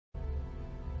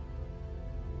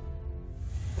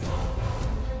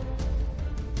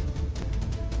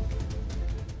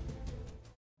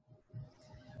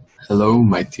Hello,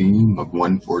 my team of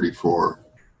 144.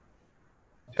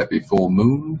 Happy full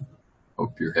moon.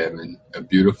 Hope you're having a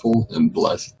beautiful and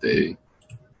blessed day.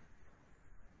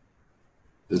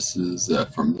 This is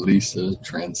from Lisa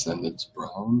Transcendence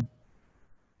Brown.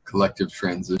 Collective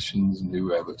transitions,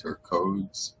 new avatar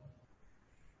codes.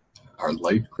 Our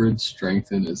light grid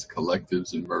strengthen as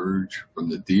collectives emerge from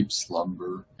the deep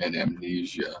slumber and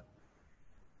amnesia.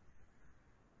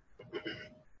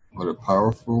 What a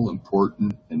powerful,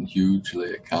 important, and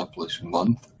hugely accomplished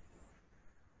month.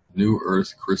 New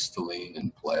Earth crystalline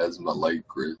and plasma light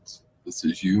grids. This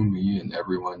is you, me, and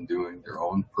everyone doing their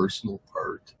own personal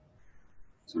part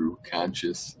through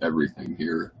conscious everything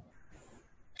here.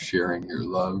 Sharing your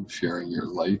love, sharing your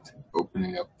light,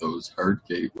 opening up those heart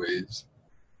gateways,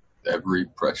 every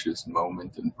precious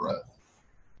moment and breath.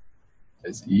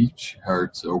 As each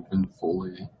heart's open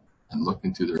fully and look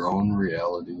into their own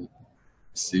reality,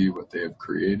 see what they have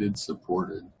created,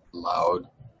 supported, allowed,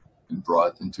 and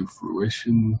brought into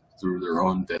fruition through their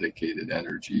own dedicated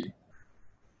energy,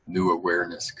 new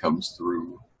awareness comes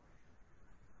through.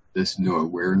 This new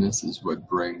awareness is what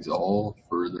brings all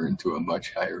further into a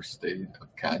much higher state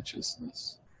of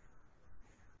consciousness.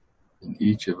 In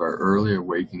each of our early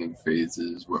awakening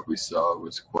phases, what we saw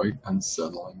was quite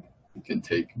unsettling and can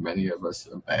take many of us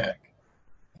aback.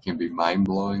 It can be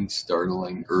mind-blowing,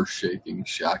 startling, earth-shaking,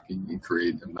 shocking, and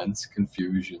create immense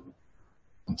confusion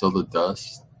until the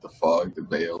dust, the fog, the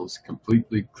veils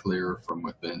completely clear from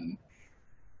within.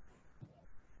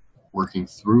 Working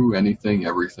through anything,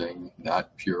 everything,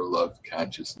 not pure love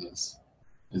consciousness,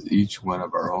 is each one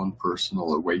of our own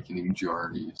personal awakening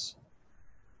journeys.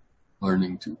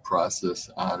 Learning to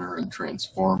process, honor, and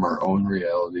transform our own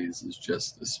realities is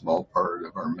just a small part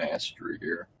of our mastery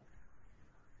here.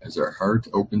 As our heart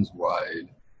opens wide,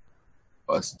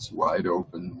 busts wide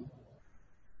open,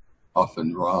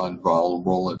 often raw and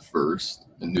vulnerable at first,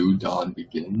 a new dawn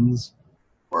begins,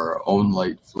 where our own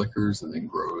light flickers and then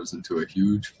grows into a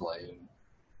huge flame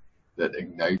that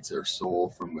ignites our soul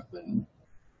from within.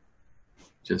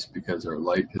 Just because our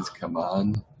light has come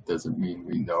on doesn't mean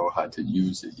we know how to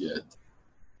use it yet.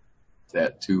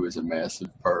 That too is a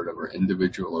massive part of our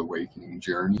individual awakening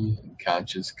journey and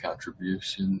conscious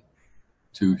contribution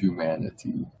to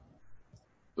humanity.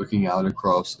 Looking out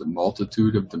across the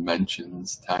multitude of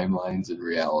dimensions, timelines, and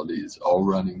realities, all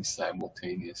running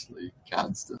simultaneously,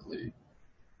 constantly,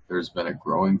 there's been a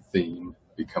growing theme,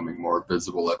 becoming more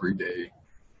visible every day.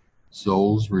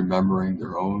 Souls remembering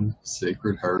their own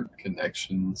sacred heart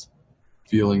connections,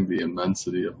 feeling the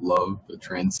immensity of love that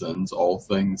transcends all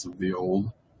things of the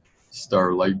old.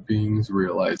 Starlight beings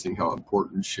realizing how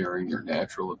important sharing their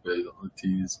natural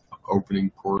abilities of opening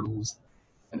portals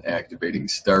and activating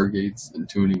stargates and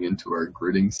tuning into our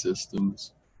gridding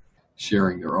systems,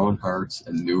 sharing their own hearts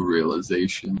and new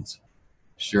realizations,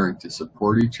 sharing to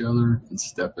support each other and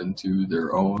step into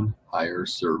their own higher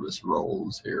service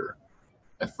roles here.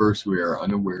 At first we are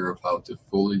unaware of how to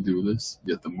fully do this,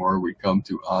 yet the more we come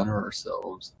to honor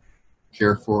ourselves,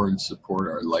 care for and support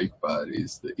our light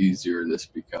bodies, the easier this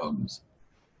becomes.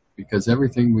 Because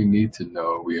everything we need to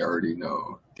know, we already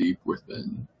know deep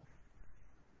within.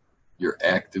 Your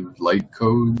active light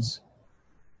codes,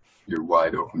 your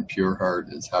wide open pure heart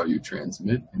is how you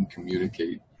transmit and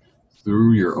communicate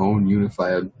through your own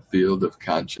unified field of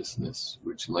consciousness,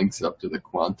 which links up to the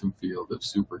quantum field of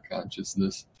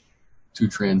superconsciousness to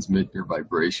transmit your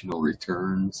vibrational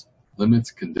returns, limits,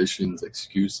 conditions,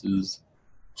 excuses,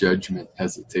 judgment,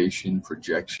 hesitation,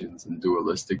 projections, and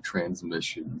dualistic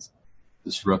transmissions.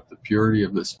 Disrupt the purity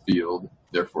of this field,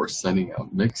 therefore sending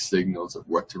out mixed signals of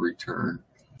what to return,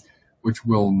 which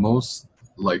will most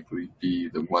likely be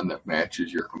the one that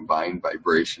matches your combined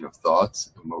vibration of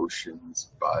thoughts,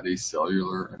 emotions, body,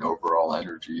 cellular, and overall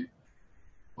energy.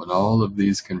 When all of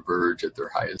these converge at their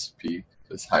highest peak,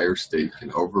 this higher state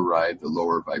can override the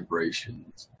lower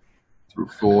vibrations through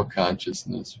full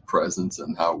consciousness, presence,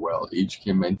 and how well each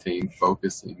can maintain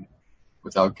focusing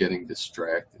without getting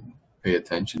distracted. Pay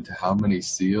attention to how many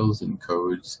seals and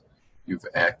codes you've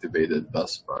activated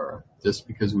thus far. Just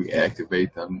because we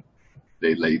activate them,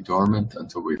 they lay dormant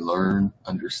until we learn,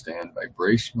 understand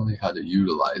vibrationally how to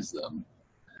utilize them.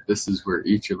 This is where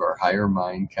each of our higher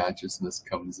mind consciousness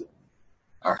comes in.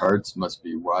 Our hearts must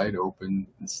be wide open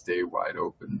and stay wide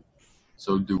open.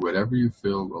 So do whatever you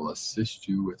feel will assist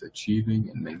you with achieving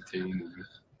and maintaining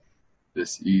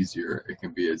this easier. It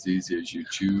can be as easy as you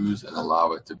choose and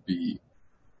allow it to be.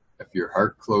 If your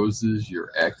heart closes, your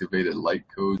activated light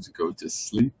codes go to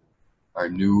sleep. Our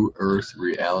new earth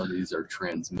realities are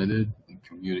transmitted and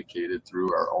communicated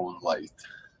through our own light.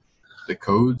 The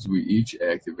codes we each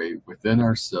activate within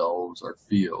ourselves, our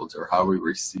fields, are how we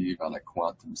receive on a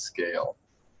quantum scale.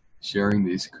 Sharing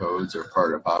these codes are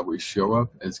part of how we show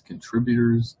up as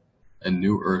contributors and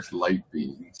New Earth light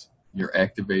beings. Your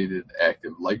activated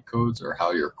active light codes are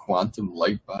how your quantum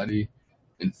light body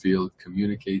and field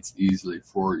communicates easily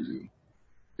for you.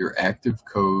 Your active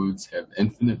codes have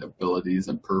infinite abilities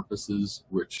and purposes,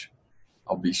 which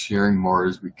I'll be sharing more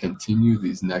as we continue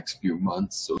these next few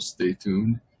months, so stay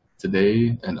tuned.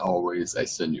 Today and always, I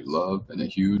send you love and a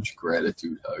huge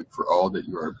gratitude hug for all that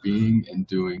you are being and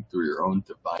doing through your own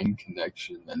divine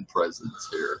connection and presence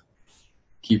here.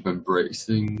 Keep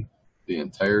embracing the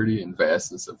entirety and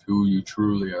vastness of who you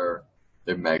truly are,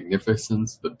 the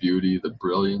magnificence, the beauty, the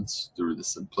brilliance, through the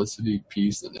simplicity,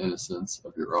 peace, and innocence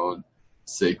of your own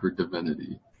sacred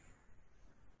divinity.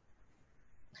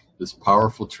 This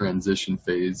powerful transition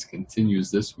phase continues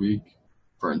this week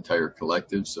for entire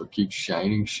collective, so keep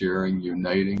shining, sharing,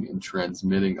 uniting, and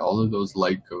transmitting all of those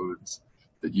light codes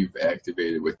that you've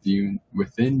activated within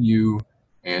you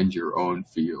and your own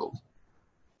field.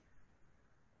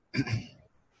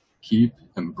 Keep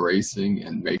embracing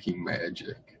and making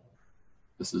magic.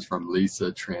 This is from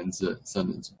Lisa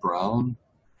Transcendence Brown,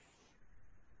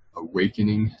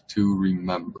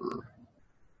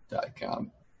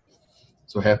 awakeningtoremember.com.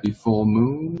 So happy full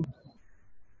moon.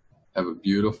 Have a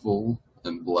beautiful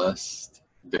and blessed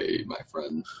day, my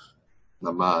friend.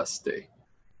 Namaste.